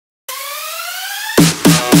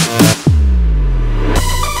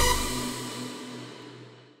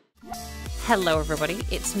Hello everybody,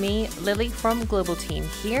 it's me, Lily from Global Team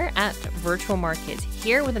here at Virtual Market,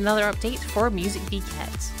 here with another update for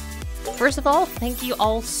MusicVket. First of all, thank you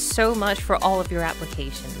all so much for all of your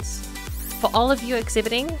applications. For all of you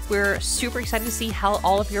exhibiting, we're super excited to see how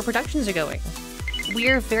all of your productions are going.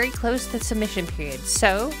 We're very close to the submission period,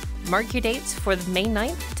 so mark your dates for the May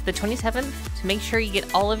 9th to the 27th to make sure you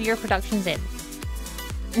get all of your productions in.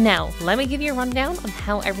 Now, let me give you a rundown on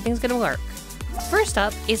how everything's going to work. First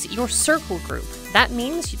up is your circle group. That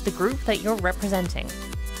means the group that you're representing.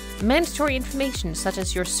 Mandatory information such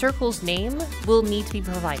as your circle's name will need to be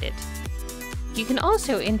provided. You can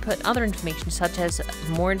also input other information such as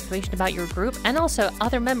more information about your group and also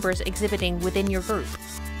other members exhibiting within your group.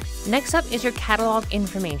 Next up is your catalog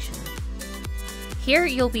information. Here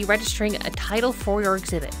you'll be registering a title for your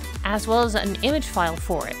exhibit, as well as an image file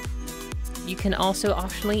for it. You can also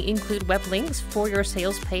optionally include web links for your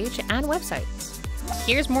sales page and websites.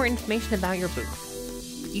 Here's more information about your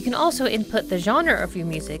booth. You can also input the genre of your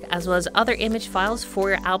music, as well as other image files for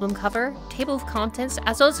your album cover, table of contents,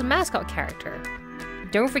 as well as a mascot character.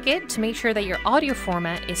 Don't forget to make sure that your audio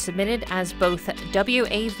format is submitted as both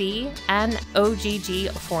WAV and OGG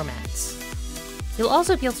formats. You'll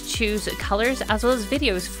also be able to choose colors as well as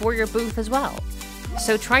videos for your booth as well.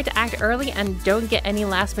 So try to act early and don't get any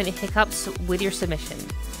last-minute hiccups with your submission.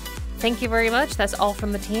 Thank you very much, that's all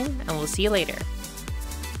from the team, and we'll see you later.